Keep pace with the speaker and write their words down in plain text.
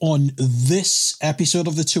On this episode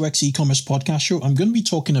of the 2X e-commerce podcast show, I'm going to be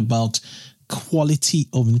talking about quality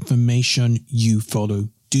of information you follow.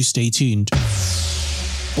 Do stay tuned.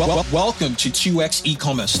 Welcome to 2X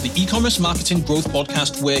e-commerce, the e-commerce marketing growth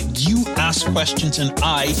podcast where you ask questions and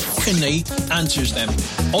I, Kane, answers them.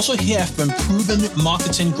 Also hear from proven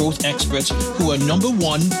marketing growth experts who are number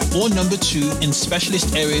one or number two in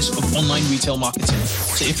specialist areas of online retail marketing.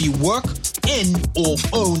 So if you work in or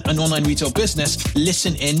own an online retail business,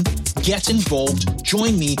 listen in, get involved,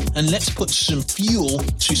 join me, and let's put some fuel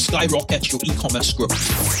to skyrocket your e-commerce growth.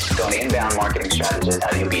 So on the inbound marketing strategist,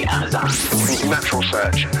 how do you beat Amazon? Natural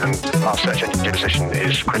search and our search engine position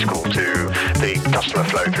is critical to the customer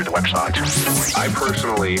flow through the website. I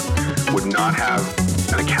personally would not have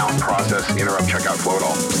an account process interrupt checkout flow at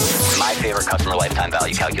all. My favorite customer lifetime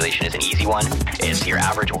value calculation is an easy one. It's your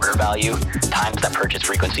average order value times that purchase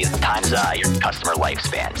frequency times your customer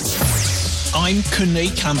lifespan. I'm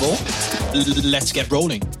Kane Campbell. Let's get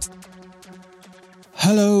rolling.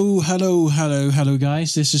 Hello,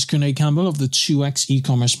 guys. This is Kane Campbell of the 2X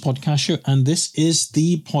e-commerce podcast show, and this is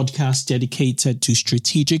the podcast dedicated to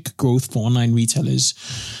strategic growth for online retailers.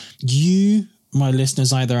 You, my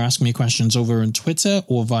listeners, either ask me questions over on Twitter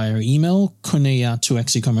or via email,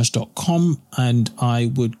 kune@2xecommerce.com, and I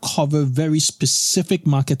would cover very specific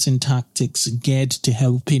marketing tactics geared to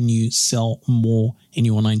helping you sell more in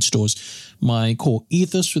your online stores. My core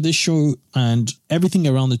ethos for this show and everything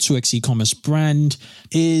around the 2X e-commerce brand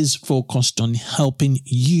is focused on helping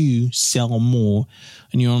you sell more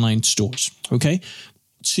in your online stores. Okay.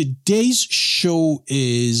 Today's show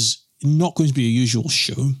is not going to be a usual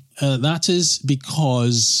show. That is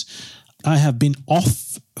because I have been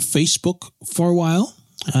off Facebook for a while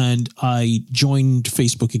and I joined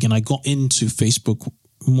Facebook again. I got into Facebook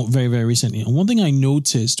very, very recently. And one thing I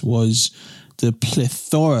noticed was the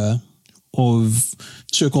plethora of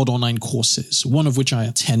so-called online courses, one of which I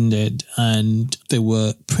attended, and they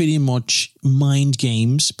were pretty much mind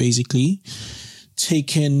games, basically.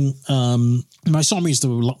 My summary is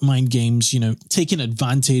the mind games, taking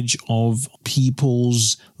advantage of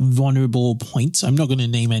people's vulnerable points. I'm not going to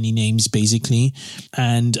name any names, basically,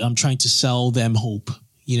 and I'm trying to sell them hope.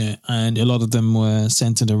 And a lot of them were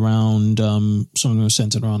centered around, some of them were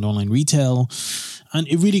centered around online retail. And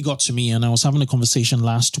it really got to me. And I was having a conversation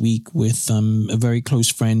last week with a very close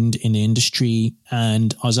friend in the industry.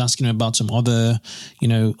 And I was asking him about some other,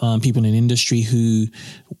 people in the industry who,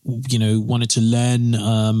 wanted to learn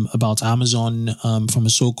about Amazon from a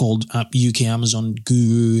so-called UK Amazon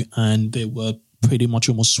guru. And they were pretty much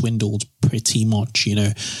almost swindled, pretty much.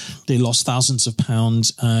 They lost thousands of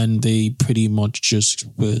pounds and they pretty much just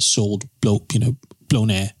were sold, blown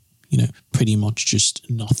air. Pretty much just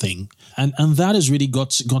nothing. And that has really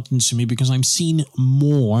gotten to me because I'm seeing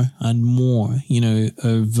more and more,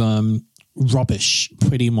 of rubbish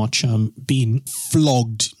pretty much being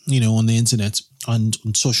flogged, on the internet and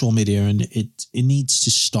on social media, and it needs to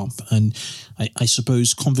stop. And I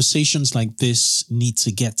suppose conversations like this need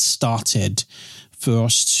to get started for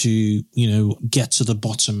us to, get to the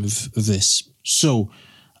bottom of this. So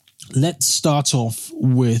let's start off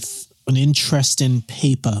with an interesting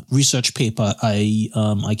research paper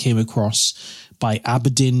I came across by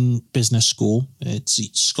Aberdeen Business School. It's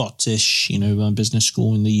Scottish, business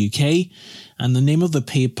school in the UK. And the name of the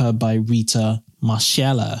paper by Rita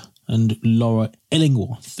Marcella and Laura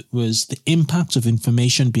Illingworth was The Impact of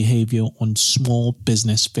Information Behavior on Small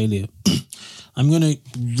Business Failure. I'm going to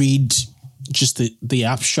read just the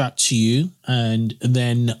abstract to you, and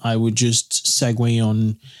then I would just segue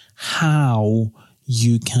on how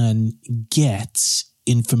you can get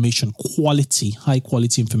information, high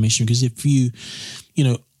quality information. Because if you,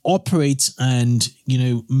 operate and,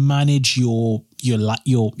 manage your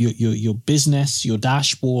business, your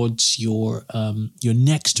dashboards, your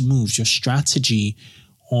next moves, your strategy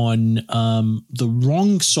on the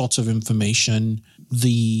wrong sort of information,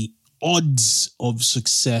 the odds of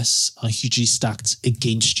success are hugely stacked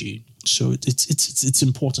against you. So it's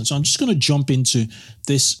important. So I'm just going to jump into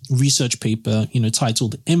this research paper,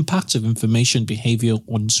 titled "The Impact of Information Behavior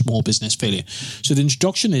on Small Business Failure." So the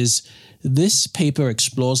introduction is, this paper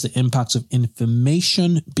explores the impact of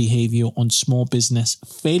information behavior on small business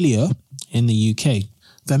failure in the UK.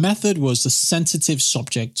 The method was the sensitive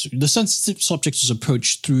subject was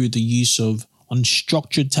approached through the use of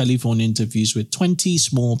unstructured telephone interviews with 20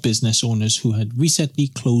 small business owners who had recently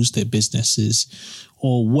closed their businesses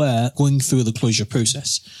or were going through the closure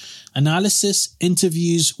process. Analysis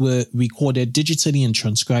interviews were recorded digitally and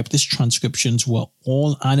transcribed. These transcriptions were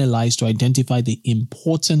all analyzed to identify the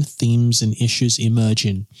important themes and issues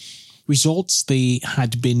emerging. results, there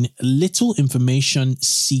had been little information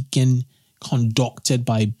seeking conducted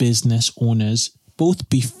by business owners, both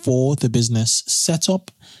before the business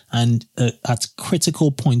setup and at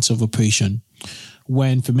critical points of operation.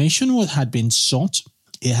 Where information had been sought,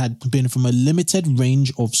 it had been from a limited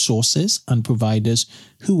range of sources and providers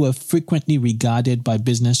who were frequently regarded by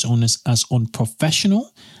business owners as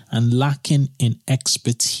unprofessional and lacking in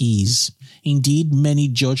expertise. Indeed, many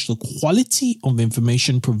judged the quality of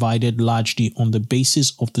information provided largely on the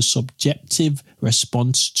basis of the subjective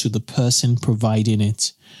response to the person providing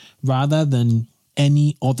it, rather than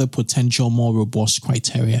any other potential more robust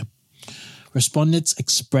criteria. Respondents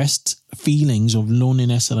expressed feelings of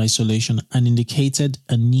loneliness and isolation and indicated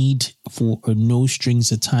a need for a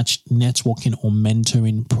no-strings-attached networking or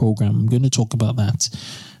mentoring program. I'm going to talk about that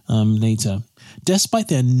later. Despite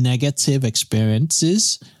their negative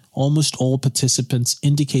experiences, almost all participants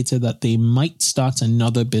indicated that they might start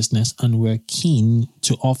another business and were keen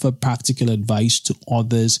to offer practical advice to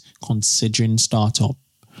others considering startup.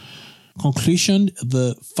 Conclusion,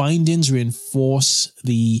 the findings reinforce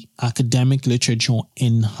the academic literature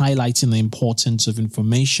in highlighting the importance of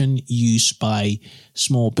information use by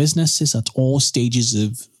small businesses at all stages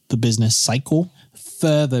of the business cycle.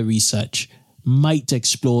 Further research might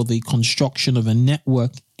explore the construction of a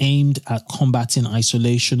network aimed at combating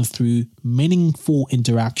isolation through meaningful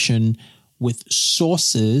interaction with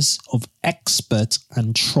sources of expert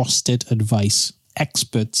and trusted advice.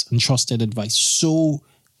 Experts and trusted advice. So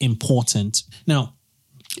important. Now,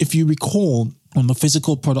 if you recall, on the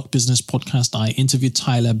Physical Product Business podcast, I interviewed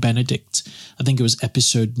Tyler Benedict. I think it was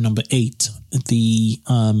episode number 8. He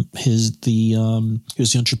was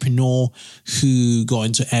the entrepreneur who got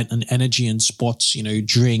into an energy and sports,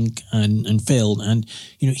 drink and failed. And,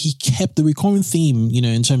 he kept the recurring theme,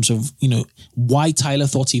 in terms of, why Tyler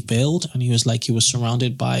thought he failed. And he was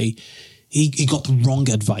surrounded by, he got the wrong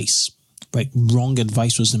advice. Right, wrong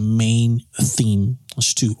advice was the main theme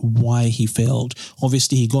as to why he failed.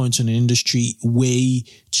 Obviously, he got into an industry way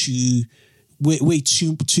too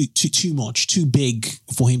much, too big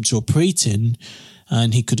for him to operate in,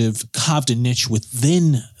 and he could have carved a niche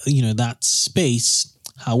within, that space.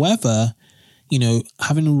 However,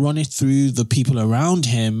 having run it through the people around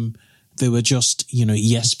him, they were just,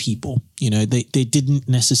 yes people. They didn't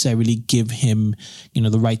necessarily give him,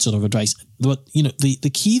 the right sort of advice. But,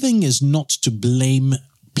 the key thing is not to blame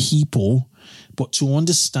people, but to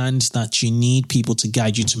understand that you need people to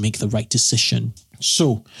guide you to make the right decision.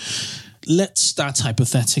 So let's start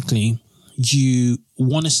hypothetically. You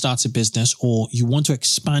want to start a business or you want to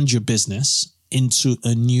expand your business into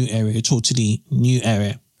a new area, a totally new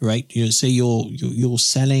area, right? Say you're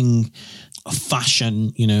selling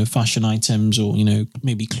fashion items or,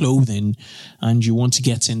 maybe clothing, and you want to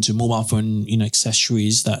get into mobile phone,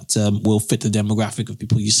 accessories that will fit the demographic of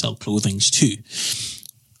people you sell clothing to.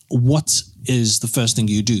 What is the first thing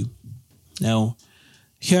you do? Now,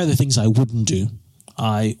 here are the things I wouldn't do.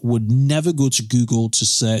 I would never go to Google to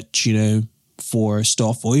search, for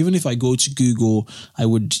stuff, or even if I go to Google, I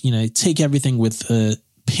would, take everything with a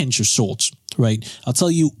pinch of salt. Right. I'll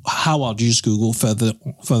tell you how I'll use Google further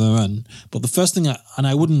on. But the first thing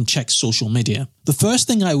I wouldn't check social media. The first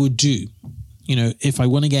thing I would do, if I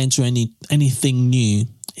want to get into anything new,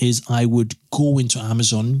 is I would go into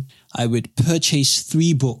Amazon. I would purchase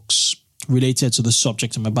 3 books related to the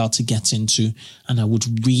subject I'm about to get into, and I would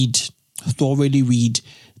thoroughly read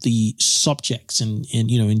the subjects in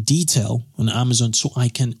detail on Amazon, so I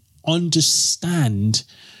can understand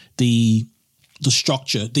the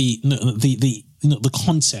structure, the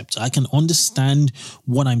concept. I can understand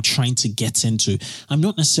what I'm trying to get into. I'm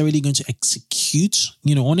not necessarily going to execute,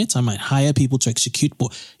 on it. I might hire people to execute,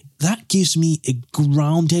 but that gives me a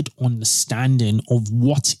grounded understanding of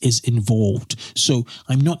what is involved. So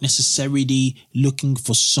I'm not necessarily looking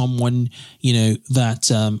for someone,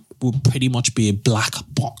 that will pretty much be a black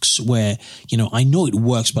box where, I know it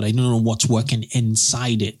works, but I don't know what's working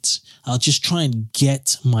inside it. I'll just try and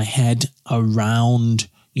get my head around,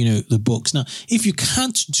 the books. Now, if you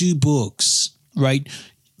can't do books, right,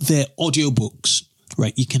 they're audiobooks,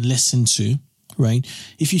 right, you can listen to, right?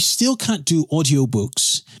 If you still can't do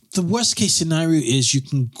audiobooks, the worst case scenario is you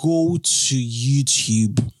can go to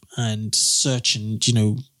YouTube and search and,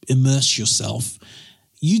 immerse yourself.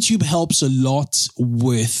 YouTube helps a lot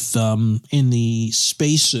with in the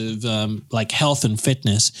space of health and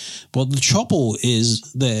fitness, but the trouble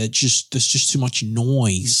is there's just too much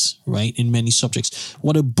noise, right, in many subjects.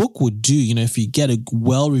 What a book would do, if you get a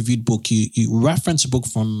well-reviewed book, you reference a book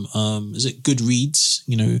from is it Goodreads,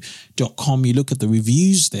 .com, you look at the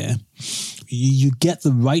reviews there, you get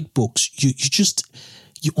the right books, you just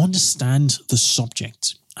you understand the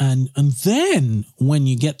subject. And then when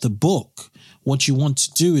you get the book, what you want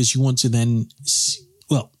to do is you want to then,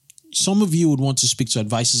 some of you would want to speak to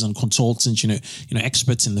advisors and consultants,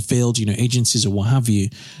 experts in the field, agencies or what have you.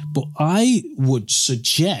 But I would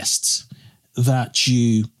suggest that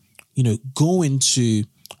you go into,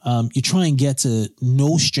 you try and get a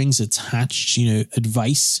no strings attached,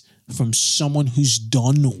 advice from someone who's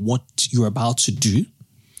done what you're about to do.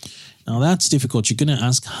 Now that's difficult. You're going to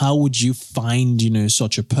ask, how would you find,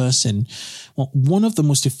 such a person? Well, one of the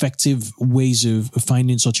most effective ways of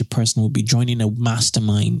finding such a person would be joining a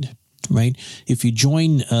mastermind, right? If you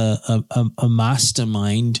join a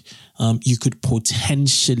mastermind, you could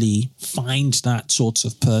potentially find that sort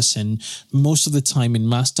of person. Most of the time in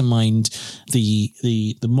mastermind,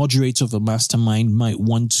 the moderator of the mastermind might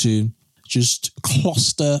want to just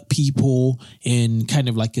cluster people in kind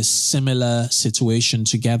of like a similar situation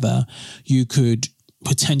together. You could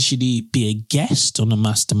potentially be a guest on a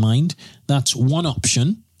mastermind. That's one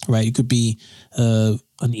option, right? It could be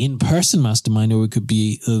an in-person mastermind, or it could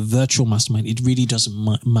be a virtual mastermind. It really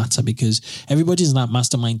doesn't matter because everybody's in that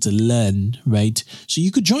mastermind to learn, right? So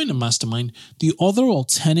you could join a mastermind. The other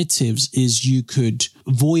alternatives is you could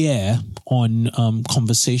voyeur on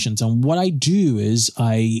conversations. And what I do is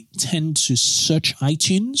I tend to search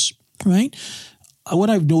iTunes, right?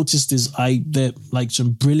 What I've noticed is there like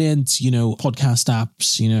some brilliant, podcast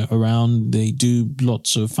apps, around. They do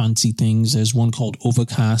lots of fancy things. There's one called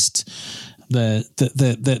Overcast. There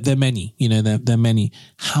are many, there are many.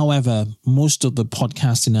 However, most of the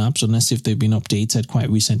podcasting apps, unless if they've been updated quite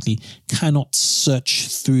recently, cannot search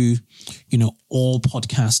through, all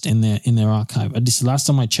podcasts in their archive. At least the last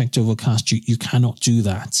time I checked Overcast, you cannot do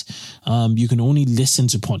that. You can only listen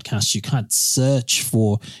to podcasts. You can't search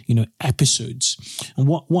for, episodes. And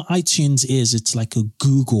what iTunes is, it's like a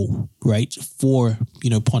Google, right, for,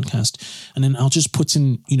 podcast. And then I'll just put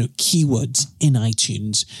in, keywords in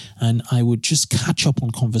iTunes, and I would just catch up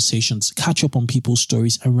on conversations, catch up on people's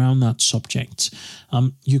stories around that subject.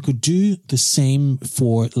 You could do the same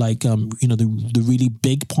for the really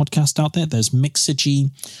big podcast out there. There's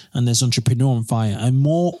Mixergy and there's Entrepreneur on Fire. I'm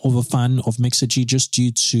more of a fan of Mixergy just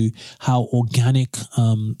due to how organic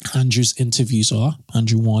Andrew's interviews are,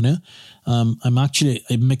 Andrew Warner. I'm actually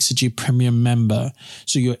a Mixergy premium member.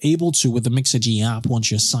 So you're able to, with the Mixergy app,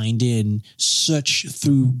 once you're signed in, search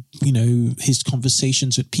through, his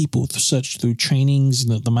conversations with people, search through trainings,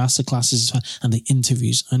 the masterclasses and the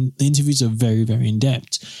interviews. And the interviews are very, very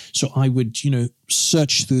in-depth. So I would,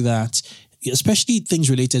 search through that, especially things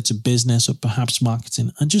related to business or perhaps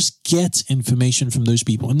marketing, and just get information from those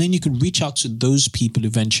people. And then you can reach out to those people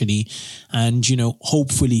eventually and,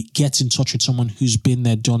 hopefully get in touch with someone who's been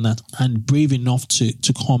there, done that, and brave enough to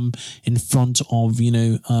come in front of,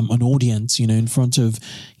 an audience, in front of,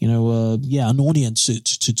 an audience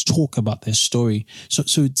to talk about their story.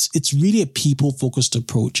 So it's really a people-focused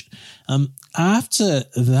approach. After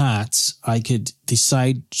that, I could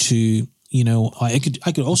decide to, I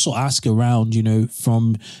could also ask around,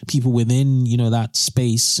 from people within, that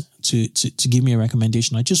space to give me a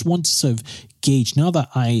recommendation. I just want to sort of gauge, now that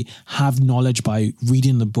I have knowledge by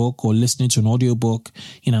reading the book or listening to an audiobook,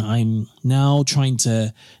 I'm now trying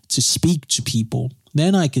to speak to people.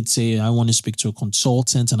 Then I could say I want to speak to a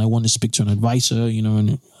consultant and I want to speak to an advisor,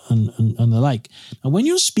 and the like. And when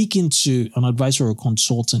you're speaking to an advisor or a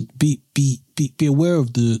consultant, be aware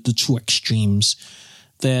of the two extremes.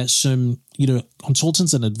 There's some,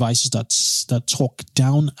 consultants and advisors that talk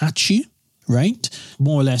down at you, right?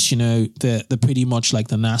 More or less, they're pretty much like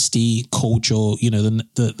the nasty coach, or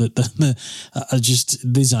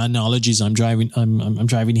these are analogies I'm driving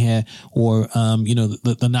here, or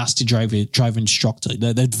the nasty driving instructor.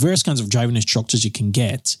 There are various kinds of driving instructors you can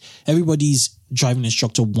get. Everybody's driving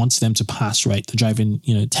instructor wants them to pass, right, the driving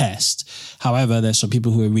test. However, there's some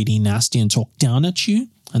people who are really nasty and talk down at you.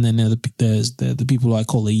 And then there's the people I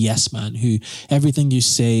call a yes man, who everything you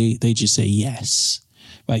say, they just say yes,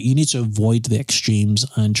 right? You need to avoid the extremes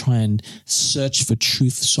and try and search for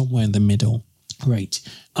truth somewhere in the middle, right?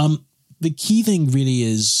 The key thing really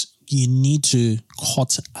is you need to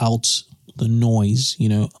cut out the noise.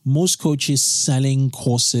 Most coaches selling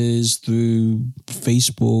courses through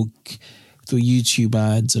Facebook, through YouTube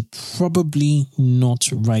ads are probably not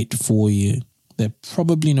right for you. They're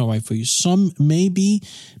probably not right for you. Some maybe,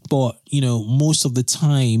 but, most of the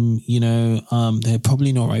time, they're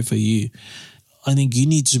probably not right for you. I think you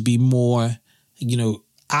need to be more,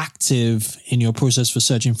 active in your process for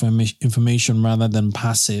searching for information rather than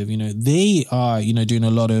passive. They are, doing a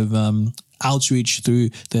lot of outreach through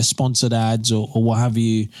their sponsored ads or what have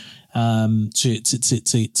you.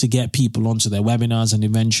 to get people onto their webinars and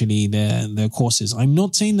eventually their courses. I'm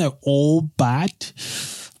not saying they're all bad,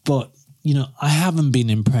 but I haven't been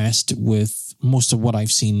impressed with most of what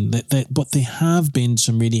I've seen. But there have been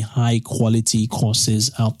some really high quality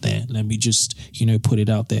courses out there. Let me just put it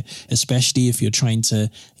out there, especially if you're trying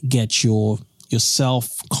to get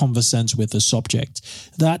yourself conversant with a subject.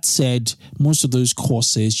 That said, most of those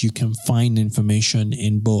courses you can find information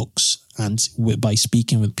in books and by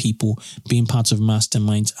speaking with people, being part of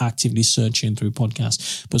masterminds, actively searching through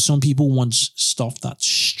podcasts. But some people want stuff that's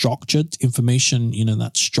structured, information,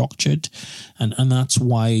 that's structured. And that's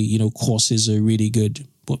why, courses are really good.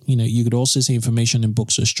 But, you could also say information in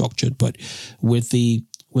books are structured, but with the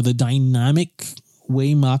dynamic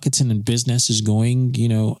way marketing and business is going,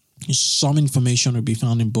 some information will be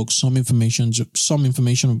found in books, some information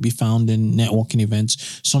will be found in networking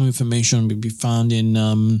events, some information will be found in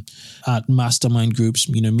at mastermind groups,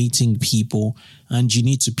 meeting people, and you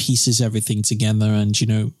need to pieces everything together and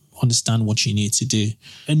understand what you need to do.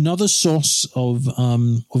 Another source of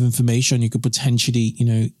information, you could potentially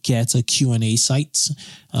get a Q&A site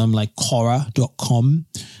like Quora.com.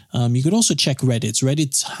 You could also check Reddit.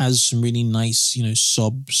 Reddit has some really nice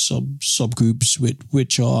subgroups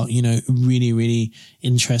which are really, really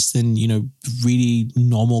interesting, really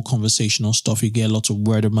normal conversational stuff. You get lots of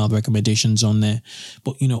word of mouth recommendations on there.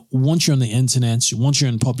 But once you're on the internet, once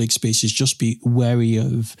you're in public spaces, just be wary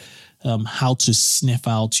of how to sniff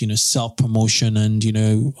out, self-promotion and,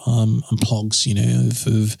 and plugs,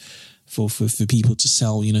 for people to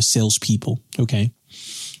sell, salespeople. Okay.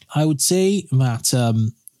 I would say that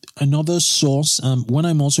another source, when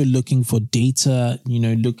I'm also looking for data,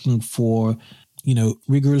 looking for,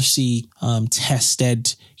 rigorously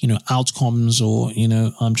tested, outcomes, or,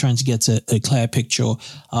 I'm trying to get a clear picture.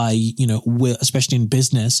 Especially in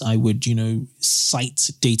business, I would, cite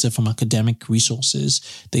data from academic resources.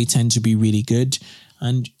 They tend to be really good.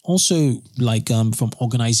 And also from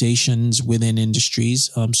organizations within industries,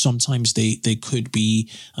 sometimes they could be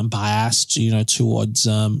biased, towards,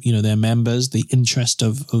 their members, the interest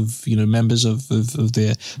of members of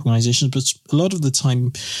their organizations. But a lot of the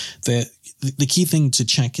time, the key thing to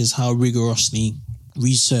check is how rigorously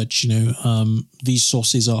research, these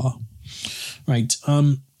sources are. Right.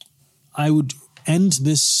 I would end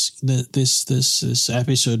this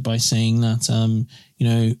episode by saying that,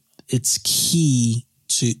 it's key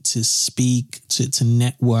to speak, to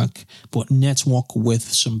network, but network with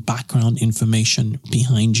some background information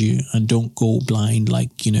behind you, and don't go blind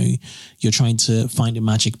you're trying to find a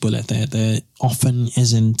magic bullet there. There often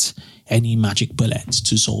isn't any magic bullet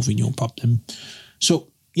to solving your problem. So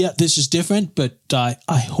yeah, this is different, but I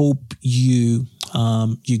hope you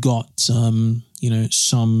got some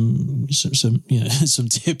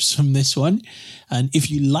tips from this one. And if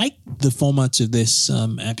you like the format of this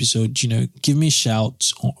episode, give me a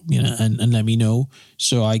shout, and let me know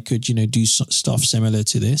so I could, do stuff similar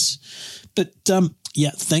to this. But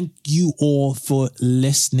thank you all for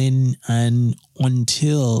listening, and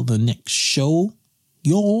until the next show,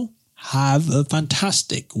 y'all have a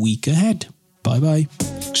fantastic week ahead. Bye-bye.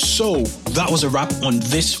 So that was a wrap on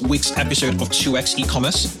this week's episode of 2X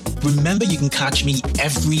E-Commerce. Remember, you can catch me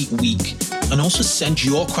every week, and also send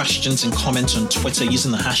your questions and comments on Twitter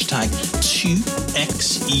using the hashtag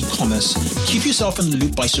 2XEcommerce. Keep yourself in the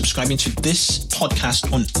loop by subscribing to this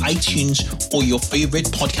podcast on iTunes or your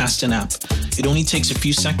favorite podcasting app. It only takes a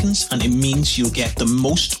few seconds, and it means you'll get the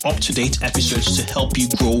most up-to-date episodes to help you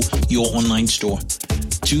grow your online store.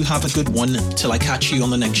 Do have a good one till I catch you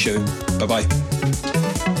on the next show. Bye-bye.